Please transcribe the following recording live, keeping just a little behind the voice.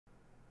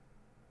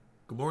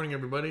Good morning,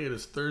 everybody. It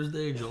is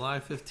Thursday,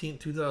 July 15th,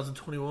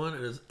 2021.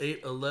 It is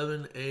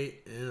 8:11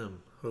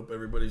 a.m. Hope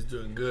everybody's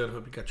doing good.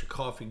 Hope you got your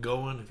coffee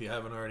going. If you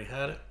haven't already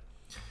had it,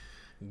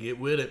 get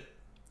with it.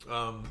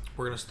 We're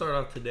going to start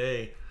off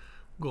today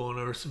going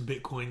over some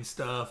Bitcoin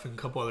stuff and a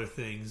couple other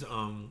things.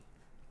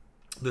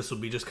 This will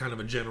be just kind of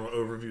a general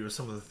overview of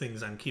some of the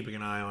things I'm keeping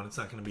an eye on. It's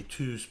not going to be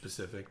too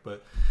specific,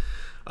 but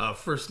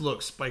first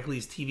look, Spike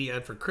Lee's TV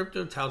ad for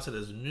crypto touts it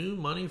as new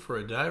money for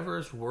a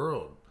diverse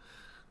world.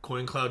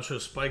 CoinCloud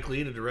chose Spike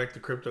Lee to direct the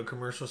crypto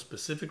commercial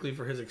specifically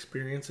for his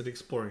experience in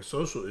exploring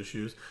social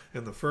issues,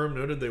 and the firm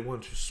noted they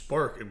want to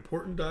spark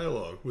important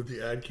dialogue with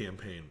the ad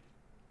campaign.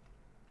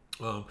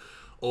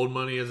 Old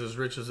money is as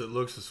rich as it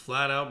looks is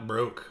flat out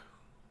broke.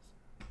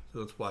 So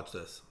let's watch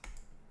this.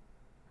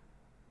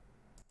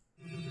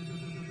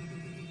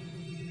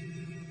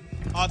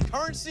 Our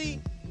currency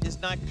is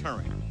not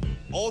current.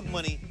 Old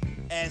money,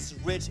 as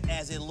rich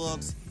as it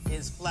looks,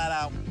 is flat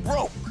out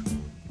broke.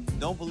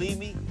 Don't believe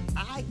me?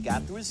 I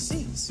got the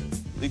receipts.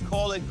 We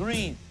call it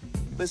green,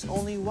 but it's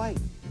only white.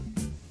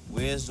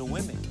 Where's the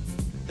women,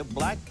 the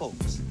black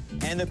folks,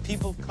 and the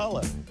people of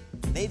color?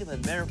 Native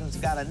Americans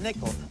got a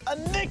nickel. A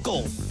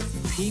nickel!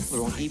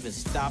 People don't even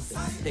stop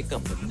and pick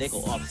up a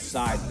nickel off the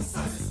sidewalk.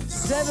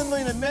 7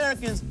 million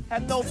Americans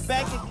have no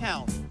bank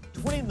account.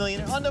 20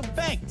 million are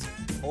underbanked.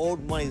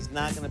 Old money's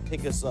not gonna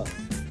pick us up.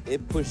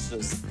 It pushes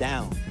us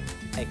down,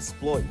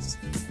 exploits,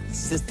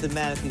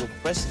 systematically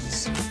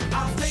oppresses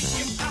us.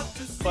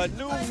 But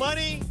new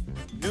money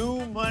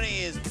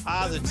is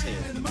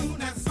positive,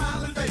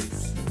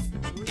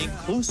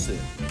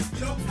 inclusive,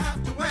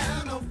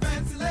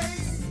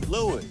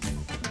 fluid,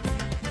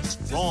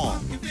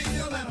 strong,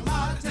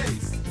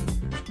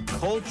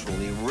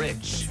 culturally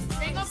rich.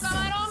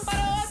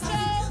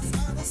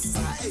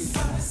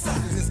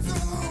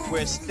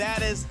 Where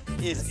status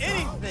is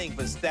anything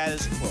but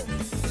status quo.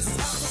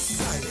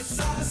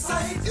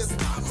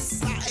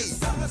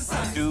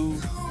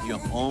 Do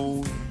your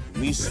own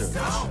research.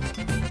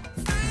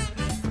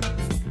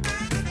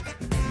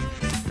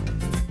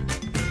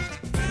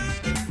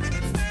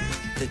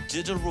 The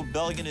digital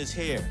rebellion is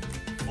here.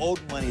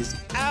 Old money is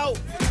out.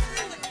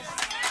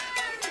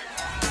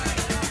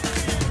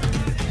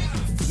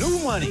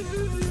 New money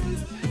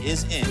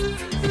is in.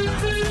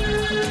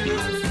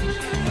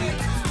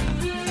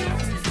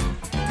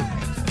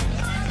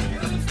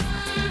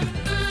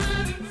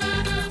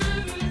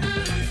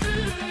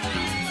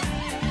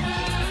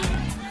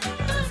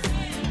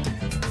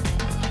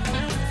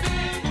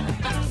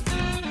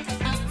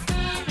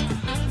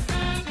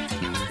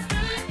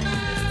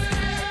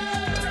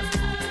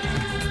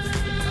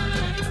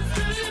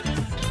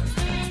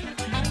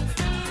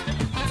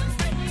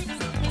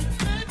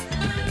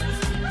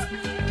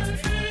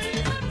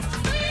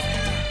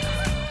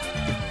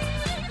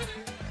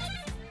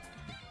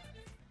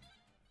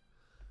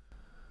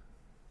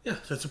 Yeah,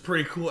 that's a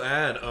pretty cool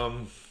ad.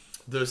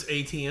 Those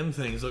ATM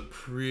things look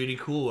pretty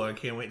cool. I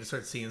can't wait to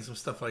start seeing some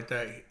stuff like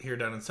that here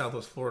down in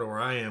Southwest Florida where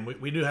I am.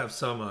 We do have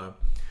some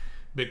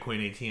Bitcoin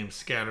ATMs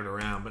scattered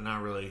around, but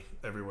not really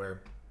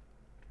everywhere.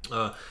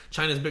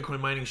 China's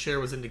Bitcoin mining share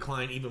was in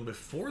decline even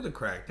before the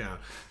crackdown.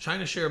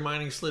 China's share of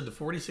mining slid to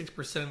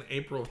 46% in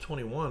April of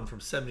 21 from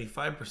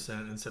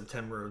 75% in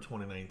September of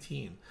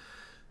 2019.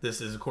 This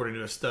is according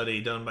to a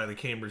study done by the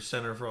Cambridge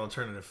Center for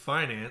Alternative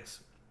Finance.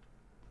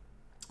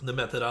 The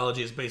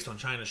methodology is based on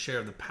China's share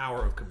of the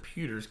power of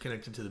computers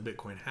connected to the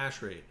Bitcoin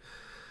hash rate.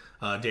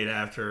 Data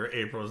after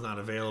April is not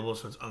available,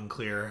 so it's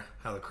unclear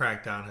how the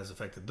crackdown has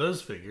affected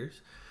those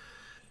figures.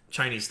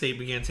 Chinese state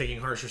began taking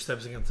harsher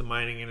steps against the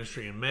mining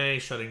industry in May,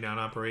 shutting down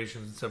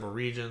operations in several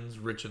regions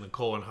rich in the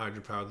coal and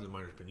hydropower that the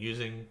miners have been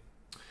using.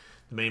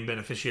 The main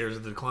beneficiaries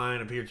of the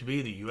decline appear to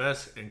be the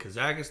U.S. and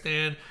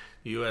Kazakhstan.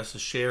 The U.S.'s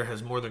share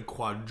has more than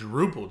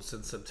quadrupled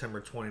since September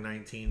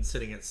 2019,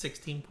 sitting at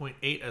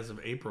 16.8 as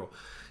of April.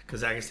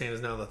 Kazakhstan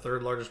is now the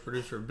third largest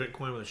producer of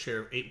Bitcoin with a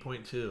share of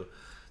 8.2.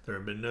 There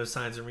have been no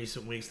signs in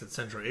recent weeks that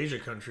Central Asia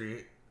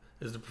country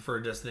is the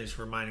preferred destination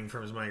for mining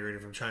firms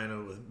migrating from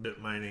China, with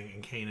BitMining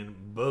and Canaan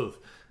both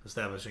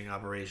establishing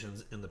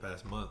operations in the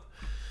past month.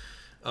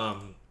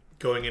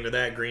 Going into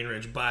that,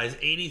 Greenridge buys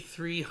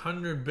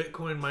 8,300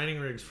 Bitcoin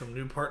mining rigs from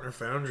new partner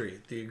Foundry.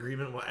 The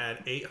agreement will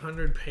add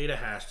 800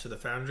 petahash to the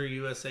Foundry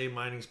USA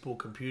mining spool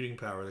computing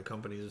power, the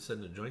companies have said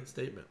in a joint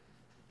statement.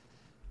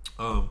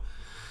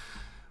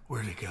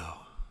 Where'd it go?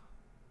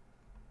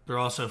 They're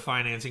also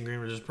financing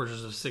Greenridge's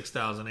purchase of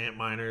 6,000 AMP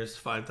miners,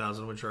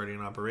 5,000 which are already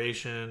in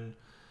operation.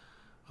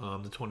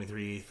 The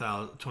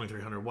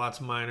 2,300 watts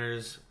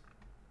miners.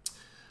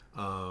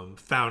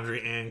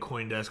 Foundry and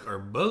CoinDesk are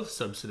both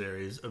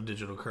subsidiaries of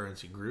Digital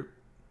Currency Group.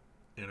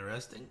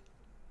 Interesting.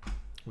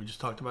 We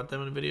just talked about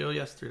them in a video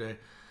yesterday.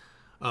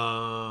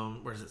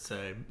 Where does it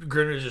say?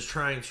 Greenridge is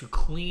trying to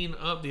clean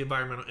up the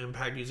environmental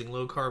impact using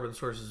low carbon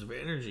sources of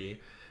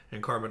energy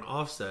and carbon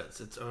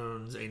offsets. It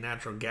owns a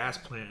natural gas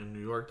plant in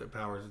New York that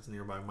powers its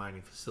nearby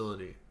mining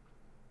facility.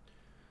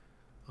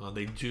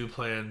 They do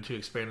plan to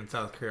expand in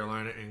South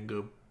Carolina and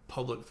go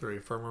public through a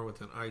firm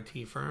with an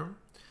IT firm.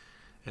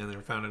 And they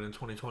were founded in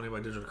 2020 by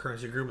Digital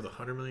Currency Group with a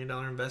 $100 million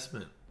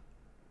investment.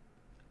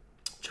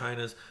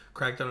 China's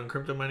crackdown on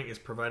crypto mining is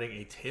providing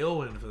a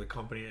tailwind for the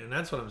company, and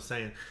that's what I'm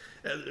saying.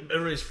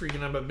 Everybody's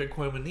freaking out about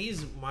Bitcoin. When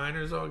these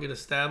miners all get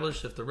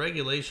established, if the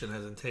regulation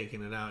hasn't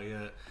taken it out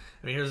yet.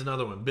 I mean, here's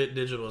another one. Bit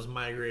Digital is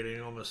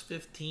migrating almost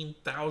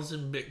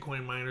 15,000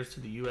 Bitcoin miners to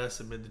the U.S.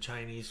 amid the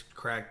Chinese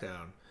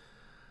crackdown.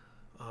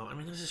 I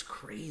mean, this is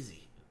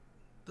crazy.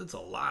 That's a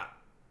lot.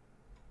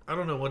 I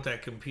don't know what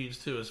that computes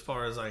to as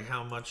far as like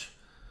how much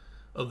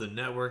of the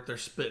network they're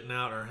spitting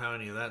out or how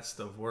any of that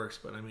stuff works,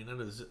 but I mean,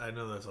 I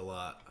know that's a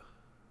lot.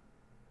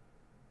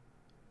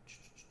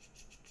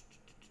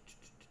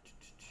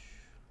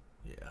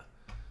 Yeah,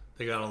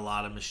 they got a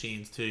lot of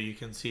machines too. You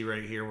can see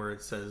right here where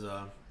it says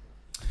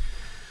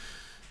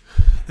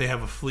they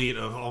have a fleet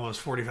of almost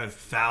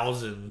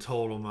 45,000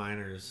 total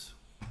miners.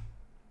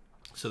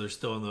 So they're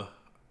still in the,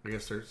 I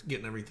guess they're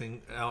getting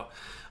everything out.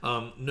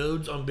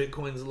 Nodes on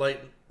Bitcoin's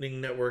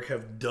Lightning Network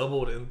have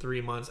doubled in 3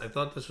 months. I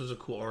thought this was a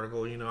cool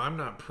article. You know, I'm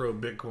not pro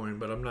Bitcoin,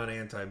 but I'm not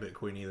anti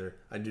Bitcoin either.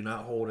 I do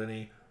not hold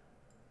any.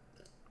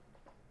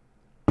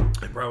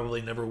 I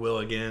probably never will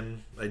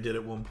again. I did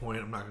at one point.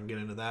 I'm not going to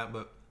get into that,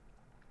 but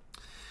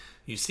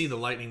you see the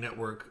Lightning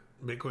Network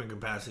Bitcoin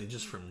capacity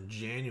just from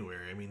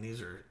January. I mean,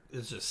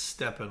 it's just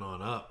stepping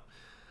on up.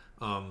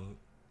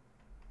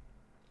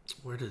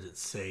 Where did it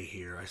say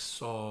here? I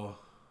saw.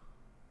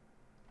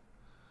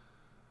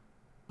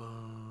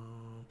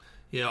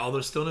 Yeah,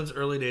 although still in its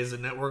early days, the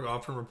network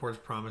often reports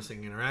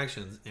promising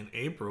interactions. In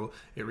April,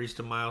 it reached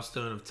a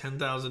milestone of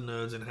 10,000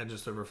 nodes and had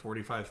just over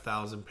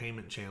 45,000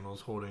 payment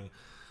channels holding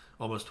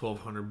almost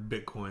 1,200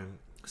 Bitcoin.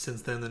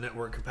 Since then, the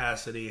network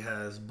capacity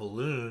has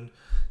ballooned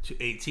to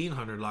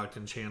 1,800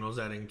 locked-in channels,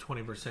 adding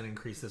 20%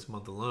 increase this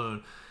month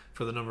alone.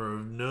 For the number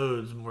of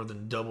nodes, more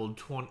than doubled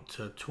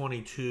to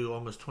 22,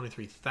 almost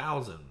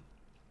 23,000.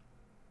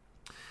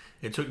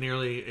 It took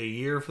nearly a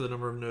year for the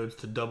number of nodes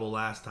to double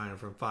last time,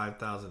 from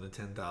 5,000 to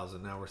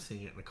 10,000. Now we're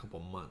seeing it in a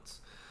couple months.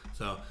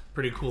 So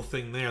pretty cool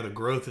thing there. The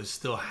growth is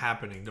still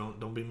happening.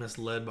 Don't be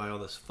misled by all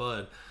this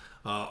FUD.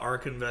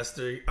 ARK Invest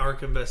CEO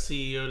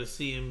to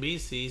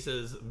CNBC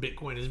says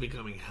Bitcoin is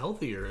becoming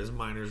healthier as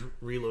miners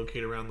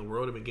relocate around the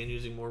world and begin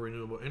using more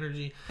renewable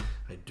energy.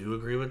 I do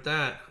agree with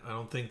that. I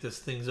don't think this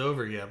thing's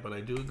over yet, but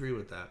I do agree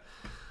with that.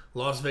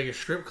 Las Vegas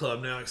Strip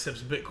Club now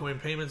accepts Bitcoin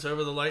payments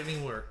over the Lightning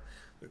Network.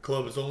 The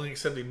club is only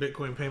accepting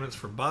Bitcoin payments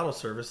for bottle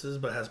services,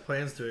 but has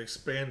plans to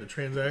expand the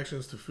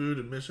transactions to food,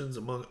 admissions,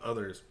 among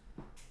others.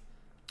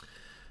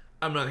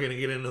 I'm not going to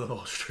get into the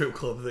whole strip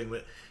club thing,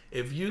 but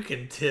if you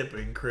can tip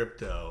in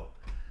crypto,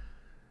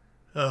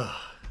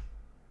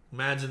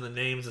 imagine the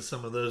names of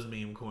some of those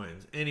meme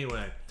coins.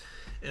 Anyway,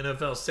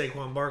 NFL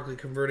Saquon Barkley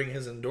converting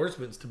his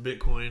endorsements to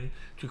Bitcoin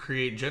to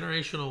create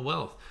generational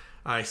wealth.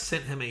 I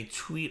sent him a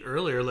tweet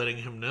earlier letting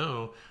him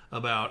know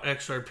about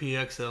XRP,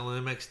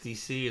 XLM,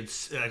 XDC,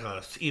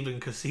 and even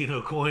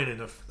Casino Coin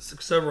and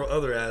several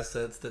other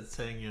assets that's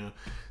saying, you know,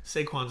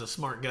 Saquon's a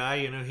smart guy,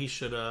 you know, he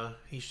should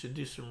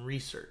do some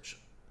research.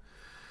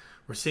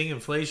 We're seeing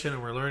inflation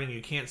and we're learning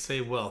you can't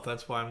save wealth.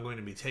 That's why I'm going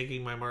to be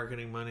taking my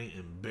marketing money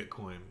in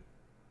Bitcoin.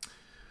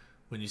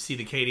 When you see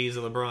the KDs,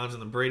 the LeBrons,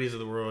 and the Bradys of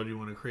the world, you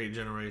want to create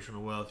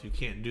generational wealth. You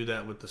can't do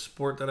that with the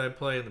sport that I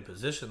play and the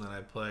position that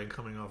I play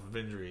coming off of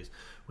injuries.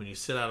 When you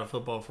sit out of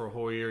football for a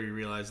whole year, you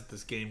realize that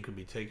this game could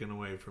be taken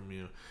away from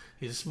you.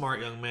 He's a smart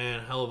young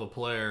man, hell of a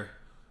player.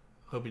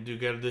 Hope you do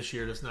get it this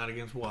year, just not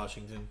against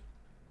Washington.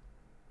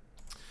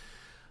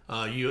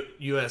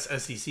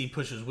 U.S. SEC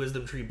pushes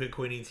Wisdom Tree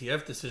Bitcoin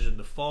ETF decision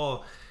to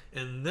fall.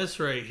 And this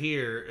right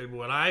here, and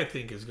what I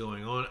think is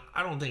going on,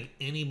 I don't think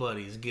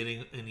anybody's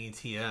getting an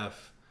ETF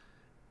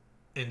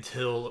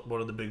until one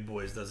of the big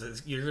boys does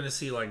it. You're going to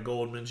see like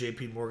Goldman,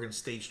 JP Morgan,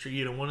 State Street,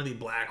 you know, one of the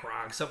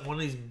BlackRock, one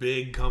of these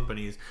big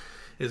companies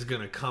is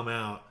going to come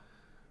out.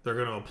 They're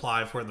going to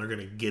apply for it and they're going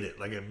to get it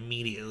like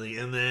immediately.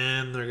 And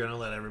then they're going to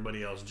let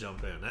everybody else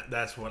jump in.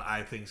 That's what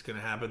I think is going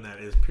to happen. That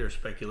is pure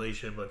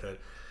speculation, but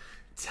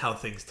that's how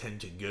things tend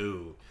to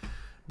go.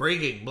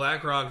 Breaking,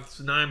 BlackRock's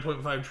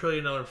 $9.5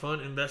 trillion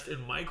fund invests in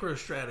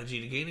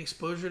MicroStrategy to gain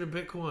exposure to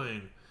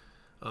Bitcoin.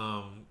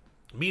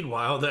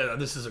 Meanwhile,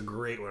 this is a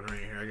great one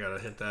right here. I got to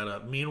hit that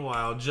up.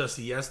 Meanwhile, just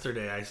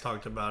yesterday I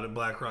talked about it.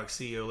 BlackRock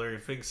CEO Larry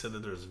Fink said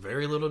that there's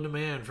very little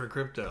demand for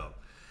crypto.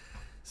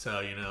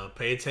 So, you know,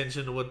 pay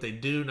attention to what they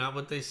do, not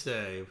what they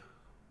say.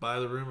 Buy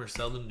the rumor,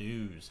 sell the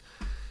news.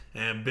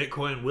 And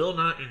Bitcoin will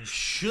not and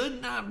should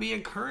not be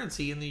a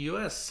currency in the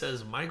U.S.,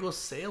 says Michael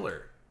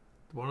Saylor,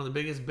 one of the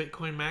biggest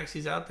Bitcoin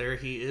maxis out there.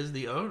 He is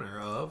the owner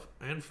of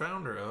and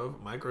founder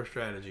of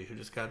MicroStrategy, who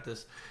just got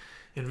this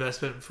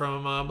investment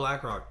from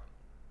BlackRock.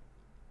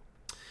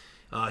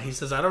 He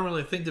says, I don't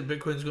really think that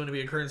Bitcoin is going to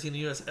be a currency in the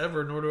U.S.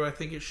 ever, nor do I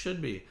think it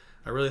should be.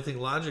 I really think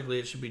logically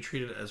it should be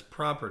treated as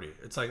property.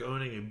 It's like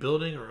owning a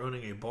building or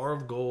owning a bar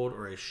of gold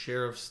or a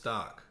share of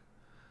stock.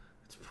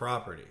 It's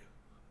property.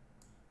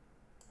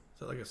 Is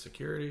that like a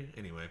security?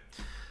 Anyway.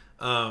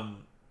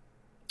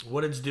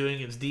 what it's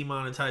doing is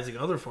demonetizing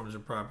other forms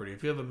of property.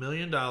 If you have $1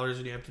 million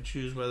and you have to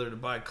choose whether to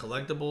buy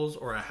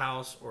collectibles or a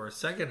house or a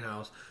second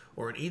house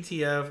or an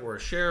ETF or a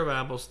share of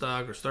Apple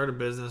stock or start a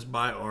business,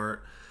 buy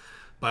art,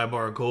 buy a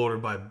bar of gold, or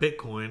buy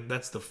Bitcoin,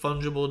 that's the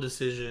fungible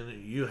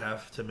decision you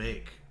have to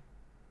make.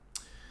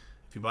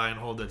 If you buy and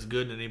hold, that's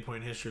good in any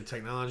point in history of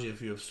technology.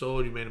 If you have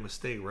sold, you made a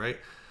mistake, right?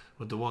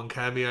 With the one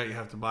caveat, you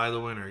have to buy the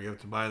winner. You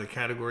have to buy the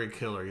category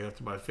killer. You have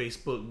to buy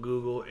Facebook,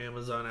 Google,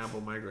 Amazon,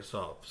 Apple,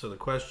 Microsoft. So the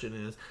question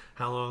is,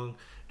 how long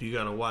do you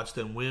got to watch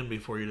them win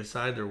before you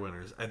decide they're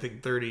winners? I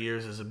think 30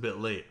 years is a bit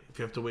late. If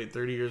you have to wait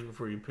 30 years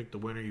before you pick the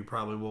winner, you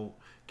probably won't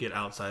get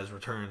outsized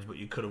returns, but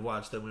you could have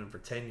watched them win for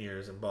 10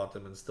 years and bought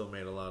them and still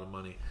made a lot of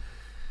money.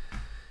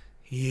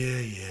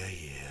 Yeah.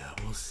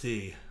 We'll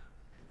see.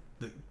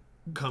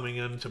 Coming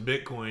into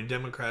Bitcoin,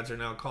 Democrats are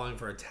now calling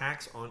for a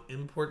tax on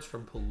imports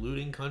from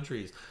polluting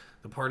countries.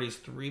 The party's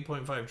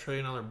 $3.5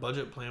 trillion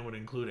budget plan would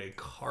include a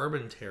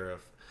carbon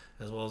tariff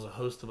as well as a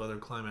host of other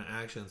climate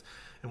actions.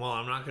 And while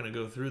I'm not going to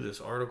go through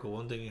this article,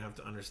 one thing you have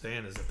to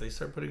understand is if they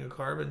start putting a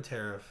carbon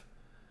tariff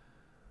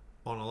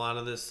on a lot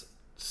of this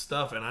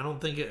stuff, and I don't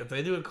think if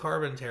they do a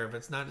carbon tariff,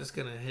 it's not just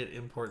going to hit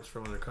imports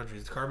from other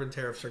countries. Carbon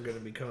tariffs are going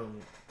to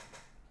become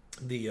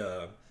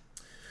the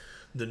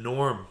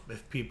norm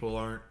if people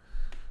aren't.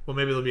 Well,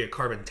 maybe there'll be a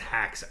carbon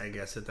tax, I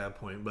guess, at that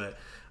point. But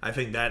I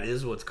think that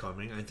is what's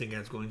coming. I think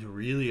that's going to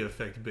really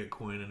affect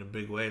Bitcoin in a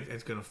big way.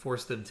 It's going to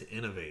force them to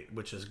innovate,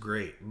 which is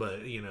great.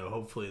 But,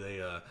 hopefully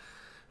they,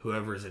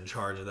 whoever's in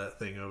charge of that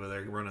thing over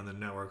there running the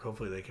network,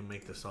 hopefully they can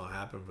make this all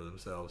happen for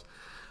themselves.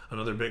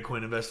 Another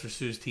Bitcoin investor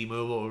sues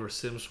T-Mobile over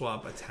SIM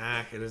swap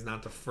attack. It is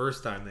not the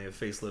first time they have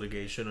faced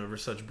litigation over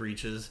such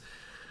breaches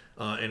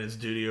and its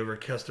duty over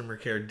customer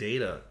care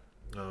data.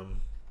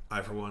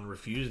 I, for one,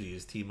 refuse to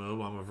use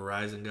T-Mobile. I'm a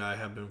Verizon guy,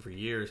 have been for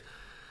years.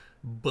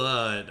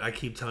 But I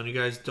keep telling you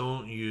guys,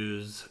 don't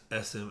use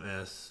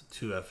SMS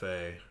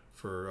 2FA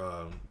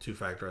for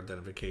two-factor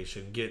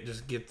authentication.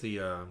 Just get the,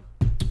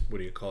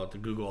 the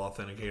Google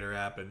Authenticator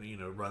app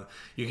and, run.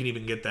 You can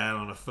even get that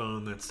on a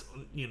phone that's,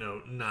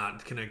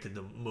 not connected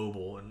to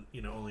mobile and,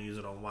 only use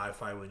it on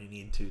Wi-Fi when you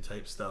need to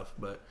type stuff.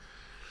 But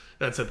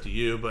that's up to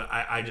you, but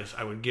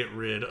I would get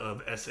rid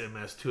of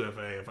SMS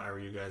 2FA if I were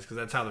you guys, because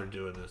that's how they're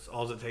doing this.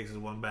 All it takes is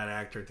one bad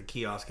actor at the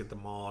kiosk at the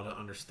mall to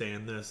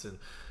understand this and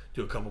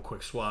do a couple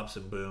quick swaps,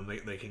 and boom,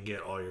 they can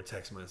get all your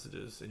text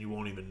messages, and you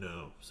won't even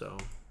know. So,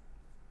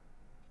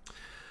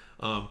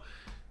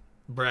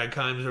 Brad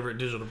Kimes over at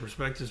Digital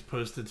Perspectives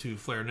posted to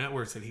Flare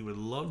Networks that he would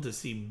love to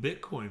see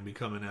Bitcoin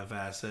become an F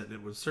asset, and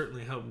it would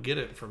certainly help get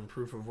it from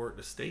proof of work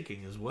to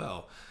staking as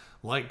well.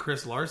 Like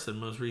Chris Larson,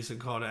 most recent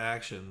call to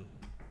action.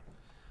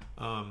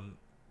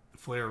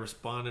 Flare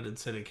responded and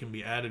said it can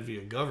be added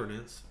via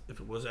governance. If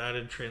it was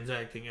added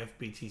transacting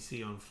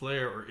FBTC on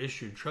Flare or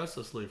issued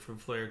trustlessly from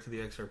Flare to the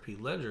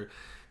XRP ledger,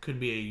 could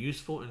be a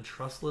useful and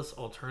trustless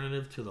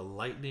alternative to the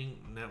Lightning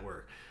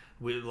Network.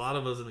 A lot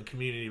of us in the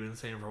community have been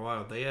saying for a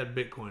while, if they add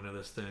Bitcoin to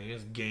this thing,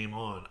 it's game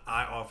on.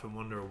 I often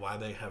wonder why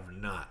they have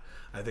not.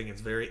 I think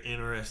it's very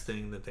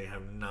interesting that they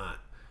have not.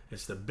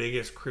 It's the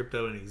biggest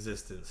crypto in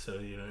existence. So,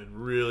 it's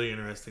really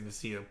interesting to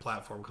see a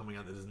platform coming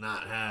out that does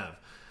not have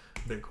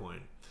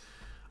Bitcoin.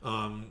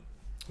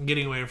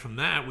 Getting away from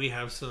that, we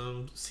have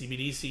some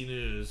CBDC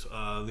news.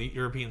 The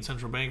European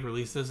Central Bank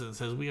released this, and it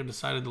says, we have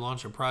decided to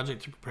launch a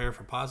project to prepare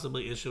for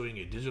possibly issuing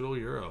a digital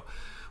euro.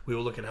 We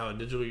will look at how a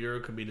digital euro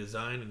could be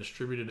designed and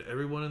distributed to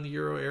everyone in the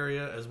euro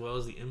area, as well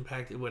as the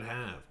impact it would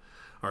have.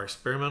 Our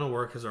experimental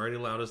work has already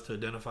allowed us to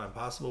identify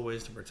possible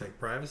ways to protect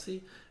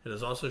privacy. It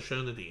has also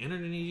shown that the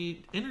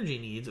energy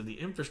needs of the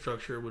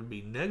infrastructure would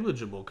be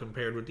negligible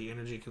compared with the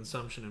energy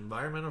consumption and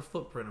environmental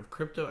footprint of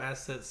crypto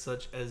assets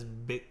such as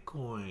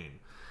Bitcoin.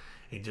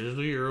 A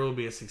digital euro will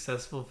be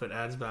successful if it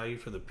adds value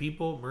for the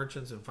people,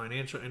 merchants, and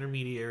financial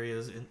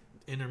intermediaries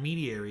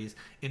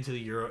into the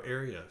euro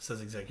area,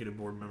 says Executive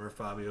Board member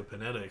Fabio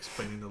Panetta,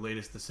 explaining the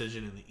latest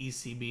decision in the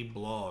ECB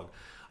blog.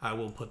 I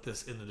will put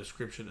this in the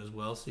description as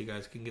well so you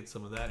guys can get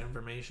some of that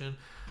information.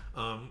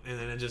 And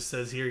then it just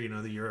says here,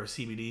 the Euro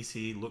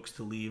CBDC looks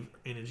to leave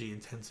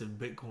energy-intensive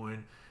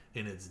Bitcoin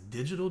in its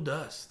digital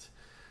dust.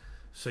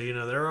 So,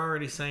 they're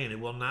already saying it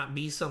will not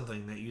be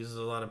something that uses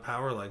a lot of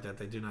power like that.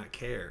 They do not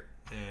care.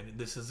 And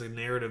this is a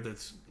narrative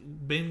that's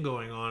been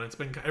going on.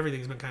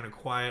 Everything's been kind of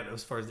quiet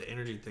as far as the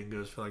energy thing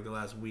goes for like the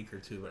last week or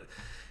two, but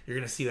you're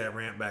going to see that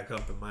ramp back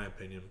up in my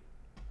opinion.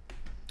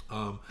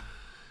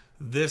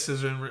 This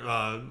is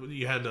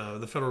you had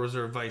the Federal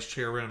Reserve Vice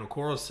Chair Randall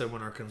Quarles said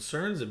when our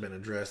concerns have been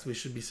addressed, we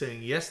should be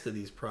saying yes to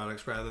these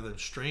products rather than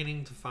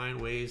straining to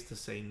find ways to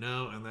say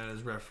no, and that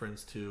is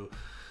reference to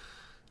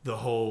the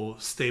whole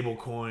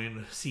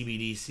stablecoin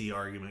CBDC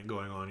argument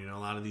going on. A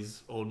lot of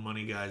these old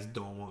money guys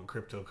don't want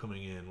crypto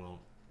coming in. Well,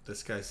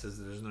 this guy says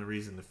that there's no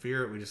reason to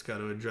fear it. We just got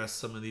to address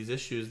some of these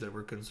issues that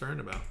we're concerned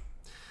about.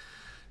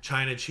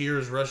 China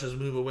cheers Russia's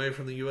move away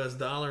from the U.S.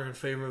 dollar in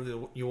favor of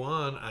the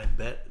yuan. I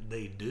bet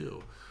they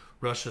do.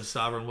 Russia's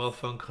sovereign wealth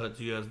fund cuts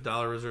U.S.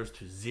 dollar reserves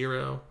to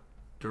zero.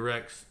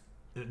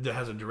 It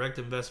has a direct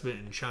investment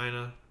in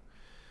China.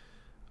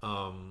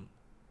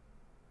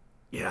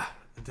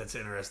 that's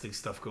interesting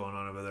stuff going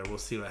on over there. We'll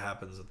see what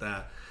happens with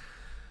that.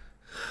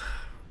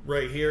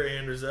 Right here,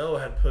 Anders L.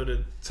 had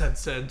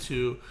said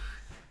to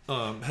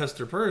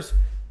Hester Peirce,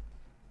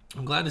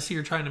 I'm glad to see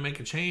you're trying to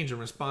make a change and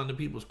respond to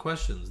people's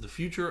questions. The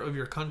future of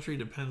your country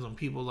depends on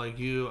people like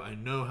you. I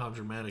know how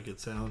dramatic it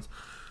sounds.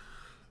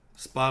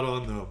 Spot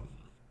on, though.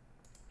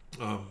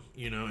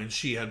 And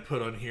she had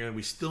put on here,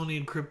 we still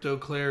need crypto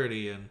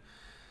clarity. And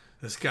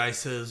this guy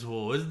says,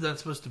 well, isn't that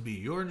supposed to be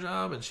your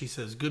job? And she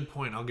says, good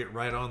point. I'll get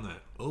right on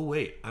that. Oh,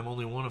 wait, I'm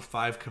only one of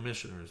 5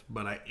 commissioners,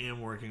 but I am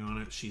working on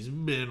it. She's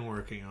been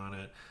working on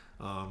it.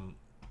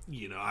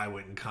 I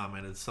went and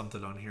commented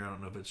something on here. I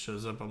don't know if it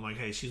shows up. I'm like,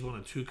 hey, she's one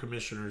of 2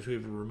 commissioners who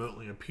even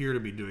remotely appear to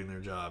be doing their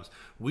jobs.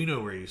 We know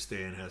where you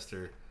stand,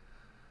 Hester.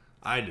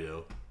 I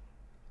do.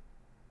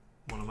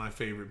 One of my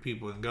favorite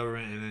people in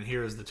government. And then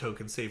here is the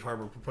token safe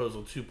harbor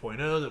proposal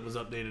 2.0 that was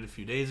updated a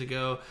few days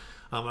ago.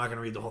 I'm not going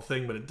to read the whole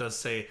thing, but it does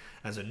say,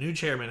 as a new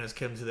chairman has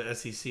come to the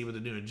SEC with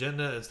a new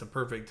agenda, it's the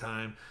perfect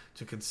time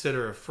to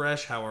consider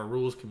afresh how our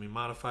rules can be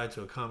modified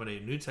to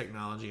accommodate new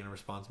technology in a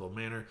responsible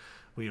manner.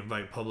 We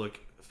invite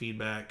public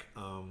feedback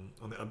on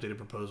the updated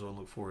proposal and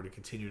look forward to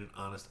continued and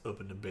honest,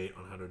 open debate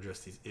on how to address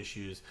these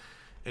issues.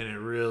 And it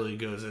really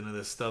goes into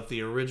this stuff.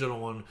 The original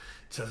one,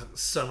 to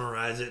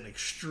summarize it in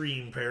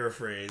extreme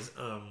paraphrase,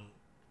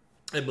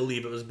 I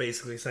believe it was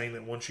basically saying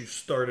that once you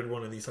started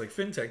one of these like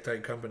fintech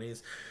type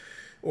companies,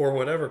 or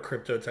whatever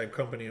crypto type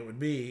company it would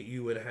be,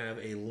 you would have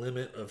a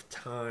limit of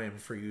time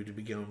for you to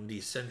become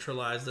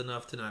decentralized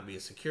enough to not be a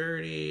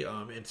security,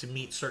 and to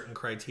meet certain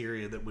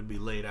criteria that would be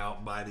laid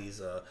out by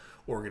these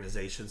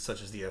organizations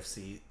such as the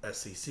SEC,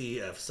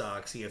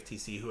 FSOC,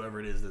 CFTC, whoever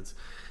it is that's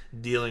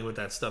dealing with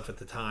that stuff at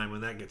the time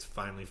when that gets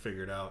finally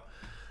figured out.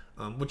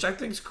 Which I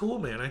think is cool,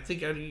 man. I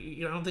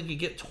don't think you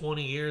get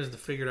 20 years to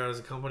figure it out as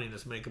a company and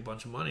just make a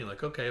bunch of money.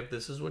 Like, okay, if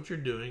this is what you're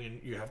doing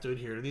and you have to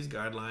adhere to these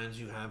guidelines,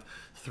 you have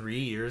 3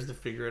 years to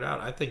figure it out.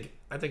 I think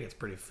it's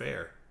pretty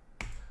fair.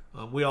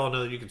 We all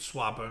know that you can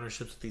swap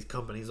ownerships with these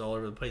companies all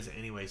over the place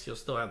anyway, so you'll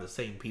still have the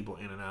same people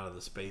in and out of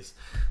the space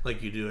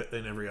like you do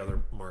in every other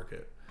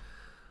market.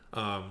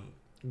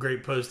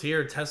 Great post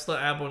here.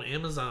 Tesla, Apple, and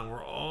Amazon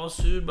were all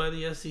sued by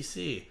the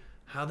SEC.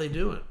 How they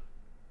doing?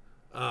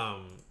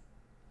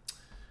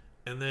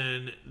 And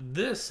then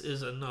this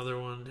is another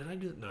one. Did I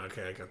do? No,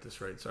 okay, I got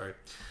this right. Sorry.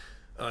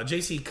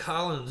 J.C.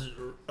 Collins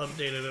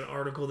updated an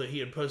article that he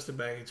had posted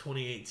back in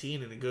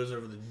 2018, and it goes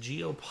over the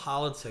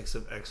geopolitics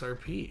of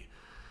XRP.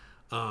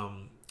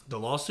 The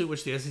lawsuit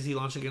which the SEC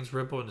launched against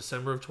Ripple in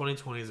December of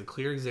 2020 is a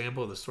clear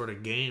example of the sort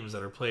of games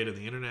that are played at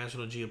the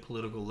international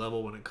geopolitical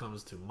level when it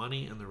comes to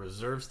money and the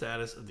reserve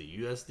status of the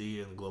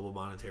USD and the global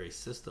monetary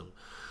system.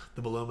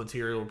 The below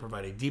material will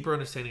provide a deeper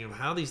understanding of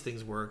how these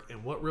things work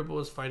and what Ripple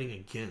is fighting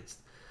against.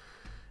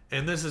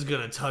 And this is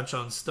going to touch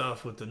on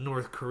stuff with the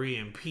North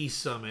Korean Peace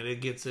Summit.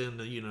 It gets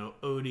into,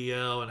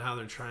 ODL and how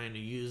they're trying to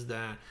use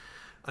that.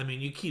 I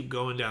mean, you keep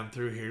going down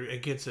through here.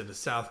 It gets into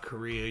South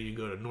Korea. You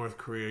go to North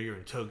Korea. You're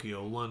in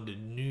Tokyo,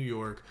 London, New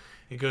York.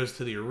 It goes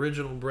to the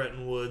original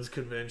Bretton Woods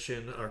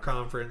convention or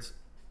conference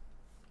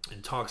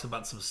and talks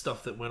about some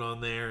stuff that went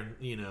on there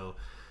and,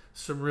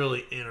 some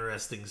really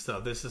interesting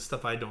stuff. This is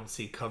stuff I don't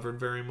see covered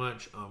very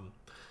much.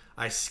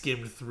 I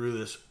skimmed through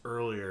this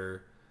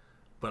earlier,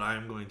 but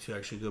I'm going to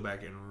actually go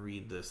back and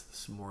read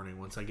this morning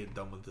once I get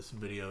done with this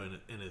video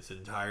in its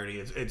entirety.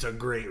 It's a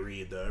great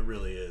read, though. It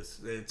really is.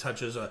 It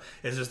touches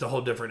it's just a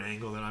whole different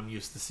angle than I'm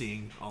used to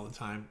seeing all the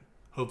time.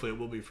 Hopefully it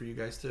will be for you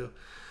guys, too.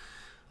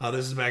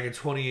 This is back in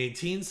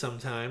 2018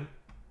 sometime.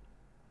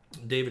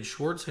 David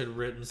Schwartz had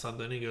written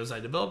something. He goes, I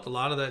developed a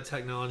lot of that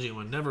technology and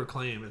would never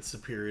claim it's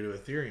superior to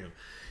Ethereum.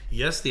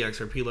 Yes, the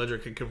XRP ledger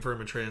can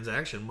confirm a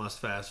transaction much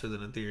faster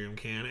than Ethereum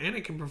can, and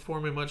it can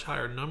perform a much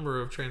higher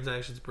number of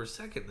transactions per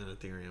second than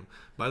Ethereum.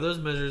 By those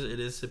measures, it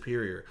is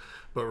superior.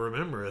 But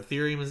remember,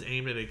 Ethereum is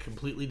aimed at a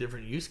completely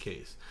different use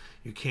case.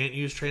 You can't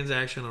use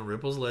transaction on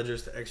Ripple's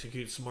ledgers to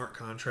execute smart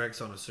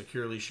contracts on a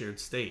securely shared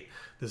state.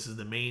 This is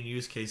the main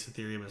use case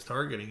Ethereum is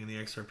targeting, and the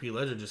XRP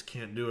ledger just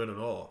can't do it at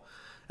all.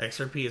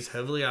 XRP is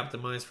heavily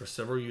optimized for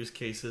several use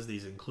cases.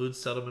 These include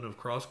settlement of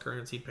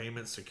cross-currency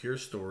payments, secure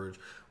storage,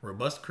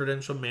 robust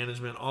credential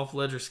management,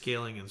 off-ledger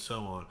scaling, and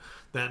so on.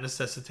 That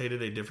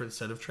necessitated a different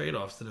set of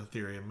trade-offs than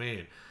Ethereum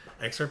made.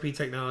 XRP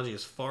technology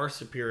is far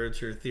superior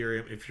to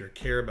Ethereum if you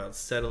care about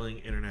settling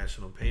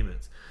international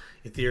payments.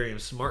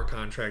 Ethereum's smart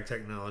contract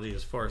technology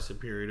is far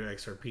superior to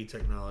XRP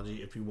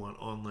technology if you want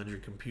on-ledger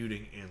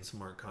computing and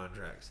smart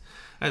contracts.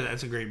 And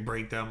that's a great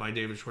breakdown by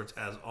David Schwartz,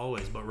 as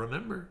always. But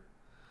remember,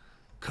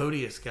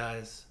 CODIUS,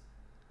 guys.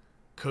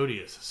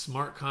 CODIUS,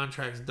 smart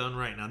contracts done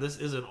right. Now, this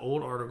is an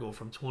old article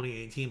from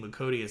 2018, but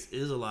CODIUS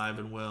is alive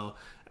and well,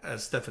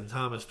 as Stephen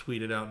Thomas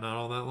tweeted out not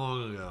all that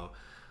long ago.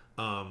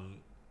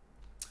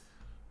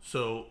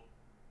 So,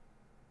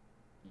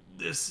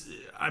 this,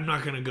 I'm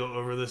not going to go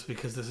over this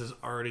because this has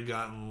already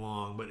gotten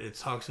long, but it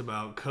talks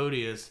about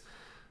CODIUS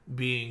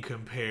being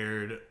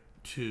compared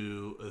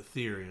to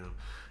Ethereum.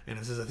 And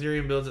it says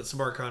Ethereum builds its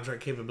smart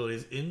contract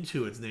capabilities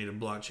into its native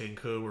blockchain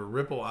code, where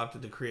Ripple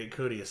opted to create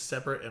CODIUS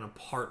separate and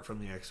apart from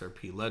the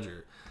XRP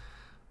ledger.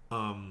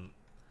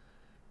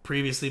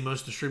 Previously,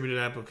 most distributed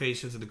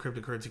applications in the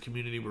cryptocurrency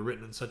community were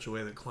written in such a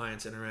way that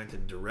clients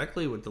interacted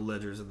directly with the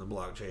ledgers in the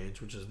blockchain,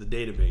 which is the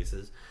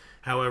databases.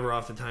 However,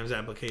 oftentimes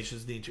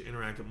applications need to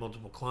interact with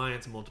multiple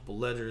clients, multiple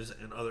ledgers,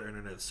 and other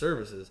internet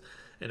services.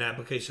 An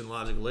application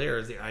logic layer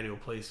is the ideal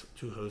place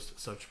to host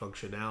such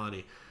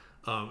functionality.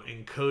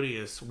 And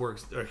CODIUS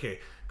works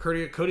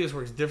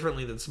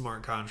differently than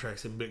smart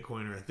contracts in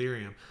Bitcoin or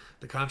Ethereum.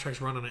 The contracts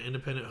run on an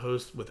independent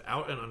host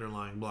without an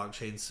underlying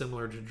blockchain,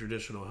 similar to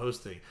traditional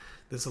hosting.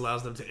 This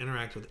allows them to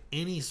interact with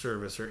any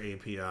service or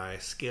API,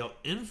 scale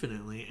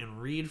infinitely,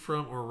 and read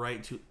from or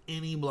write to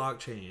any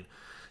blockchain.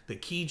 The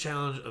key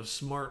challenge of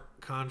smart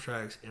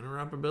contracts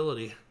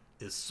interoperability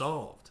is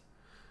solved.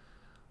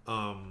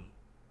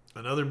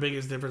 Another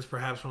biggest difference,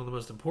 perhaps one of the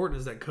most important,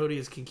 is that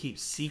CODIUS can keep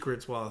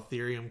secrets while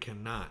Ethereum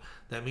cannot.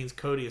 That means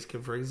CODIUS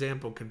can, for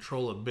example,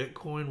 control a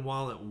Bitcoin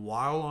wallet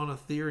while on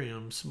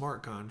Ethereum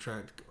smart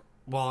contract,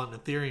 while an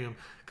Ethereum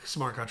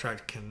smart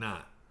contract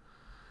cannot.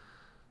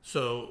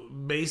 So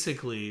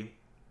basically,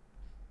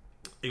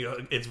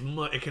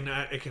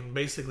 it can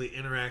basically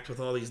interact with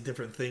all these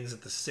different things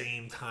at the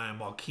same time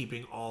while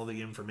keeping all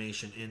the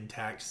information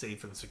intact,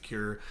 safe, and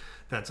secure.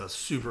 That's a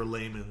super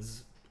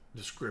layman's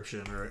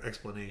description or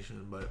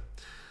explanation, but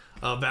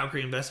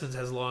Valkyrie Investments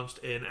has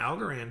launched an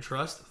Algorand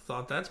trust.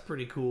 Thought that's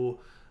pretty cool.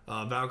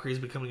 Valkyrie is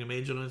becoming a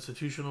major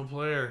institutional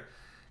player.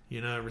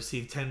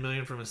 Received $10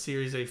 million from a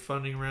Series A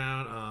funding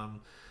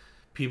round.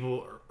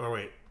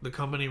 The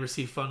company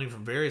received funding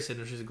from various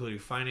industries, including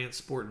finance,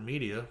 sport, and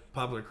media.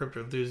 Popular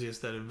crypto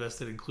enthusiasts that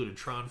invested included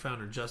Tron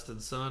founder Justin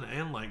Sun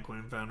and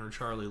Litecoin founder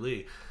Charlie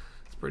Lee.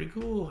 It's pretty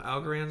cool.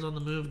 Algorand's on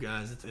the move,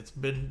 guys. It's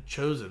been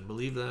chosen.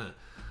 Believe that.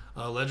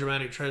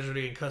 Ledgermatic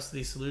Treasury and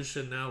Custody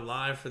Solution now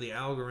live for the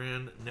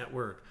Algorand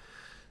network.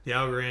 The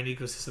Algorand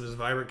ecosystem is a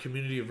vibrant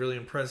community of really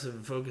impressive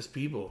and focused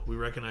people. We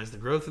recognize the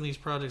growth in these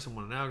projects and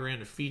want an Algorand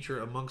to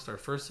feature amongst our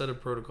first set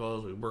of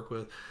protocols we work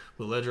with.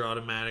 With Ledger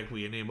Automatic,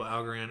 we enable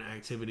Algorand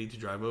activity to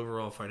drive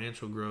overall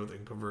financial growth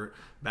and convert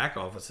back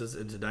offices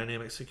into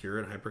dynamic, secure,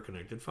 and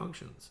hyper-connected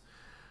functions.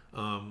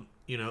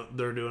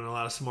 They're doing a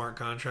lot of smart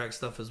contract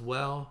stuff as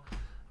well.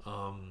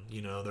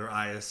 They're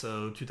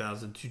ISO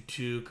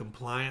 2022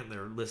 compliant.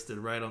 They're listed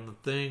right on the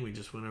thing. We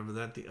just went over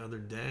that the other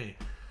day.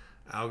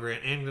 Algorand,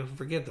 and don't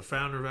forget, the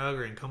founder of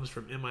Algorand comes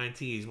from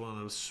MIT. He's one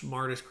of the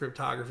smartest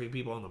cryptography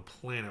people on the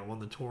planet. Won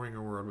the Turing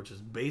Award, which is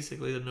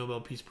basically the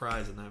Nobel Peace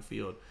Prize in that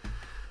field.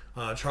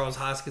 Charles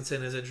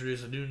Hoskinson has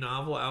introduced a new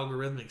novel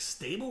algorithmic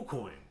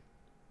stablecoin.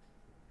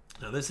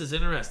 Now, this is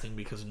interesting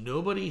because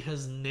nobody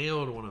has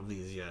nailed one of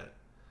these yet.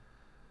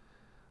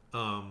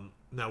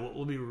 Now, what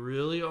will be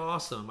really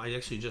awesome, I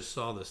actually just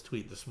saw this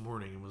tweet this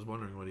morning and was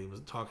wondering what he was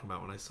talking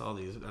about when I saw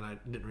these, and I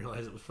didn't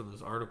realize it was from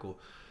this article.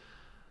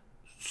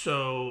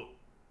 So,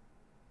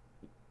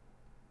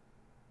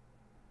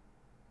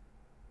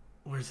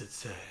 where does it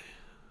say?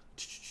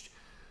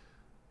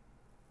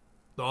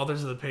 The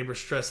authors of the paper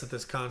stress that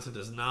this concept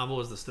is novel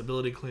as the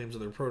stability claims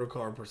of their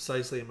protocol are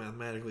precisely and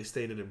mathematically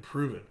stated and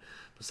proven.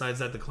 Besides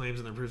that, the claims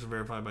and their proofs are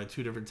verified by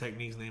two different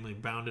techniques, namely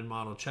bounded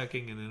model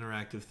checking and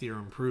interactive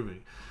theorem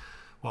proving.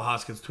 While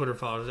Hoskins' Twitter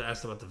followers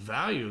asked about the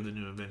value of the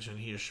new invention,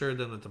 he assured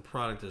them that the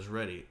product is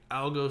ready.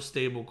 Algo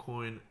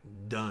stablecoin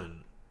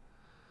done.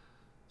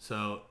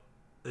 So,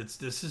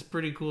 this is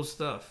pretty cool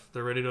stuff.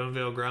 They're ready to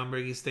unveil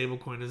groundbreaking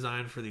stablecoin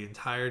design for the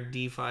entire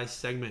DeFi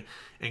segment.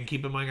 And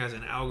keep in mind, guys,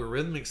 an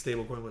algorithmic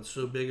stablecoin, what's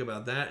so big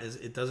about that is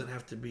it doesn't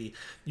have to be,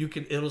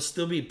 it'll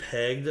still be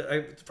pegged,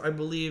 I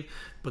believe.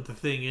 But the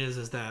thing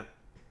is that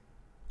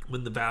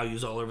when the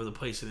value's all over the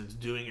place and it's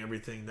doing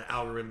everything, the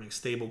algorithmic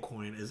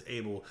stablecoin is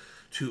able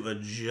to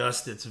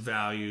adjust its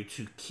value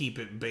to keep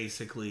it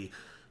basically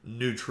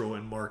neutral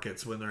in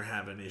markets when they're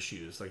having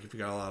issues. Like if you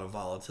got a lot of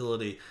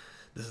volatility,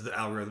 this is the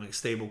algorithmic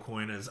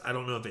stablecoin. I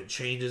don't know if it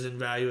changes in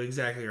value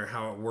exactly or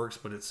how it works,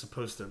 but it's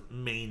supposed to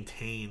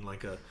maintain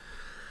like a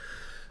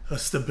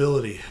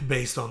stability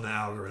based on the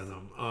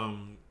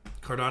algorithm.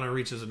 Cardano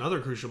reaches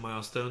another crucial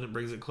milestone that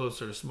brings it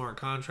closer to smart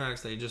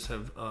contracts. They just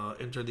have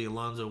entered the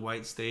Alonzo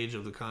White stage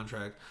of the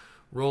contract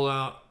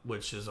rollout,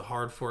 which is a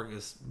hard fork.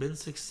 It's been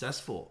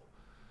successful.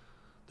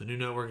 The new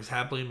network is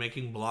happily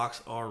making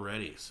blocks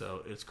already,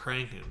 so it's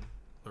cranking.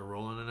 They're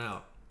rolling it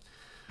out.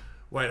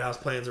 White House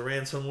plans a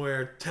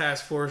ransomware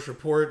task force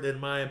report. In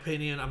my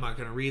opinion, I'm not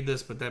going to read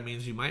this, but that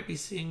means you might be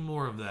seeing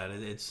more of that.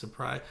 It's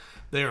surprise.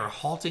 They are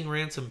halting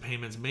ransom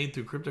payments made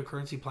through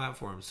cryptocurrency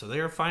platforms, so they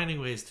are finding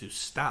ways to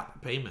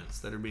stop payments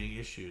that are being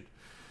issued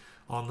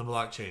on the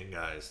blockchain,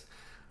 guys.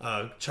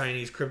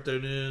 Chinese crypto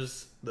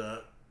news: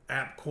 the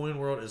app Coin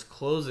World is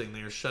closing.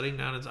 They are shutting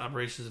down its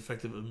operations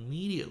effective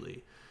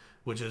immediately,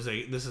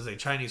 this is a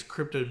Chinese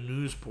crypto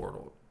news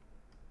portal.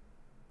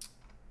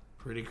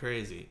 Pretty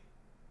crazy.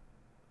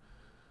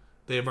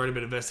 They have already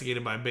been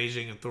investigated by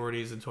Beijing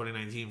authorities in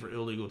 2019 for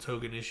illegal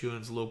token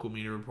issuance. Local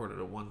media reported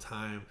at one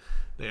time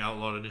they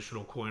outlawed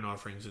initial coin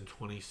offerings in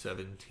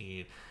 2017.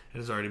 It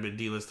has already been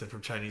delisted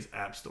from Chinese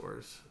app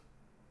stores.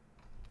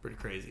 It's pretty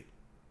crazy.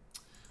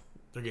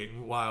 They're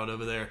getting wild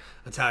over there.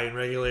 Italian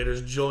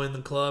regulators join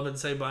the club and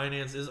say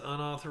Binance is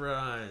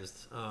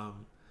unauthorized.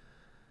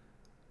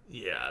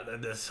 Yeah,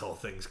 this whole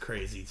thing's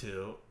crazy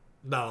too.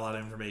 Not a lot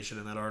of information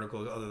in that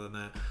article other than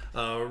that.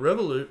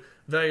 Revolut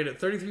valued at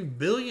 $33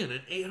 billion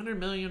and $800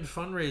 million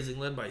fundraising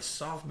led by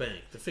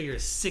SoftBank. The figure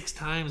is 6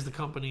 times the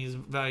company's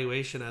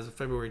valuation as of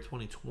February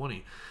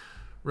 2020.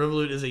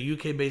 Revolut is a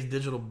UK-based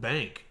digital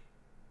bank.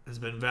 Has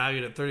been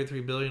valued at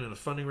 $33 billion in a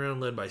funding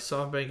round led by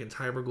SoftBank and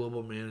Tiber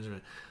Global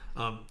Management.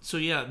 So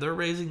yeah, they're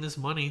raising this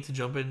money to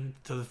jump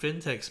into the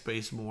fintech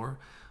space more.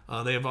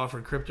 They have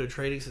offered crypto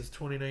trading since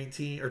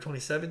 2019 or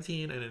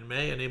 2017, and in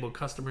May enabled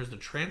customers to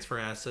transfer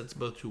assets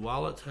both to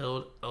wallets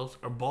held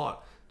or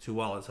bought to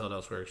wallets held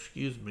elsewhere.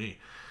 Excuse me.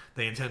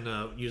 They intend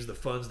to use the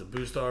funds to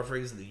boost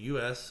offerings in the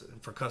U.S.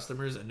 for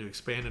customers and to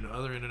expand into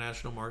other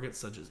international markets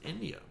such as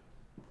India.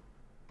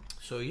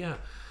 So yeah,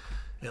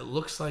 it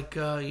looks like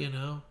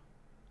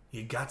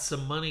you got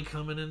some money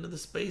coming into the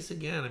space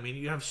again. I mean,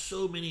 you have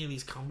so many of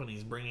these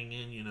companies bringing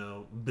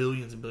in,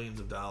 billions and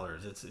billions of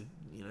dollars.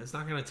 It's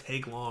not going to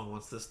take long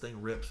once this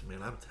thing rips,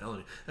 man. I'm telling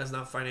you. That's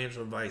not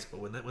financial advice, but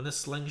when this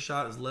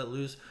slingshot is let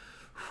loose,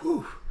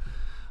 whew.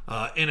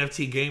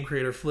 NFT game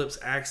creator flips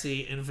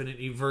Axie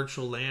Infinity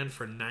Virtual Land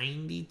for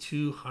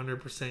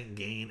 9,200%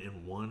 gain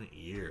in 1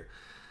 year.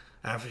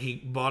 After he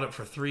bought it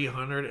for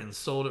 $300 and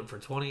sold it for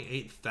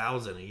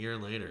 $28,000 a year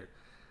later.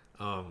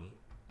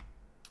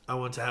 I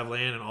want to have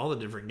land in all the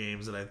different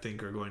games that I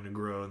think are going to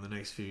grow in the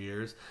next few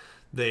years.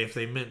 If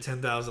they mint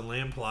 10,000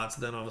 land plots,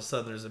 then all of a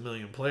sudden there's 1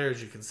 million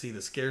players. You can see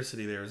the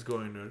scarcity there is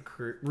going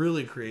to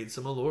really create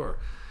some allure.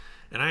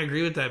 And I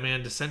agree with that,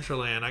 man.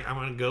 Decentraland, I'm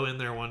going to go in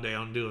there one day.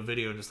 I'll do a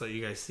video and just let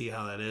you guys see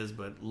how that is.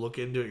 But look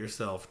into it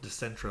yourself.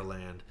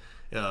 Decentraland.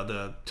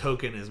 The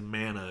token is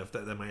mana, if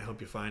that might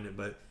help you find it.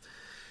 But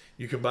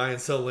you can buy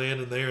and sell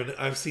land in there. And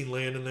I've seen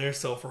land in there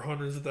sell for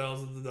hundreds of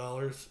thousands of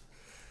dollars.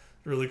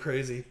 Really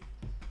crazy.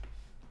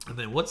 And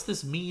then what's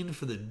this mean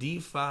for the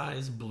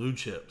DeFi's blue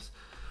chips?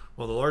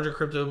 Well, the larger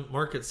crypto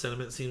market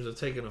sentiment seems to have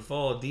taken a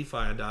fall.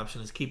 DeFi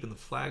adoption is keeping the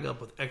flag up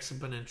with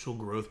exponential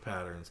growth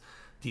patterns.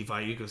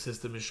 DeFi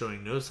ecosystem is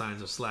showing no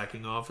signs of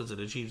slacking off as it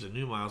achieves a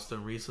new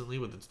milestone recently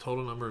with its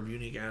total number of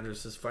unique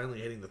addresses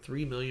finally hitting the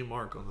 3 million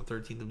mark on the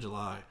 13th of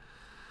July.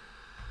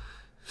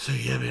 So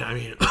yeah, man, I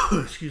mean,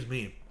 excuse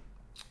me.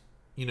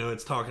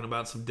 It's talking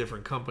about some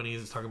different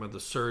companies. It's talking about the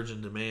surge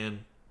in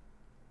demand.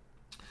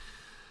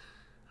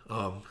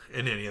 And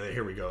then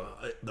here we go.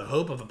 The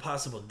hope of a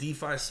possible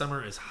DeFi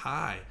summer is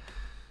high.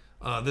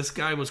 This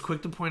guy was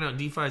quick to point out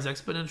DeFi's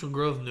exponential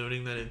growth,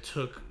 noting that it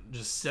took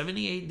just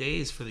 78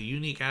 days for the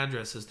unique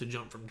addresses to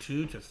jump from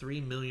 2 to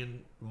 3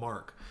 million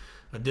mark.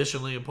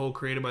 Additionally, a poll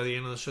created by the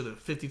analysts showed that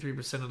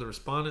 53% of the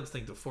respondents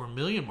think the 4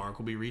 million mark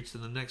will be reached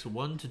in the next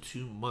 1 to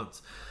 2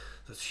 months.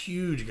 That's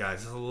huge,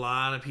 guys. There's a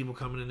lot of people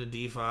coming into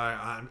DeFi.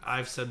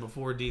 I've said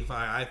before, DeFi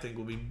I think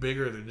will be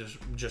bigger than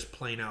just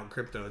plain out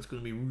crypto. It's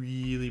going to be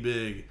really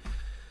big.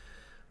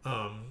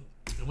 And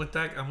with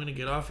that, I'm going to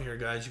get off of here,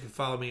 guys. You can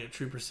follow me at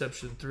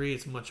TruePerception3.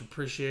 It's much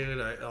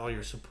appreciated. All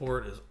your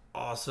support is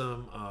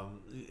awesome.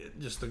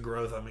 Just the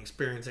growth I'm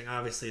experiencing.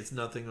 Obviously, it's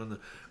nothing on the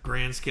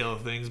grand scale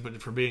of things,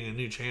 but for being a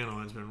new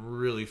channel, it's been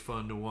really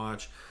fun to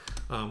watch.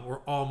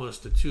 We're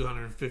almost to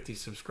 250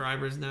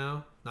 subscribers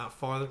now. Not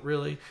far,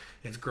 really.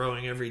 It's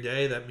growing every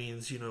day. That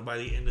means, by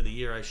the end of the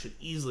year, I should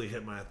easily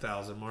hit my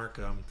 1,000 mark.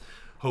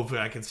 Hopefully,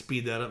 I can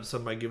speed that up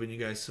some by giving you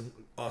guys some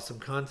awesome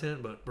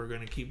content, but we're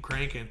going to keep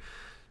cranking.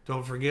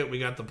 Don't forget, we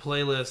got the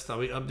playlist. I'll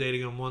be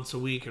updating them once a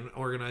week and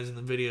organizing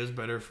the videos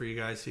better for you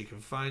guys so you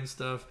can find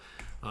stuff.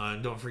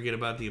 And don't forget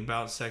about the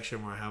About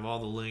section where I have all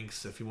the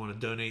links. If you want to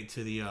donate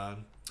to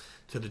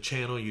the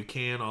channel, you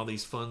can. All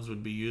these funds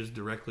would be used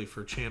directly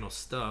for channel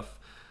stuff.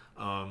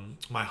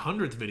 My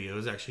 100th video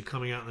is actually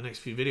coming out in the next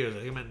few videos.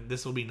 I think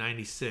this will be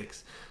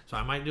 96. So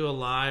I might do a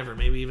live or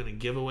maybe even a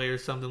giveaway or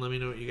something. Let me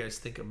know what you guys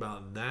think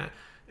about that.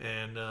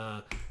 And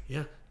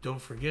yeah,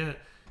 don't forget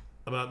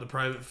about the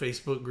private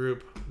Facebook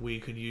group. We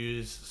could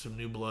use some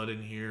new blood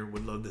in here.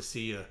 Would love to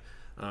see you.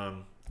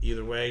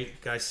 Either way,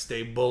 guys,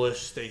 stay bullish,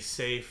 stay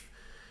safe.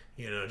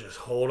 Just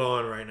hold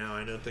on right now.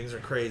 I know things are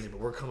crazy,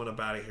 but we're coming up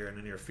out of here in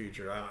the near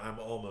future. I'm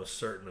almost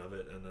certain of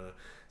it, and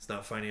it's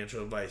not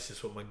financial advice,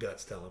 just what my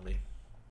gut's telling me.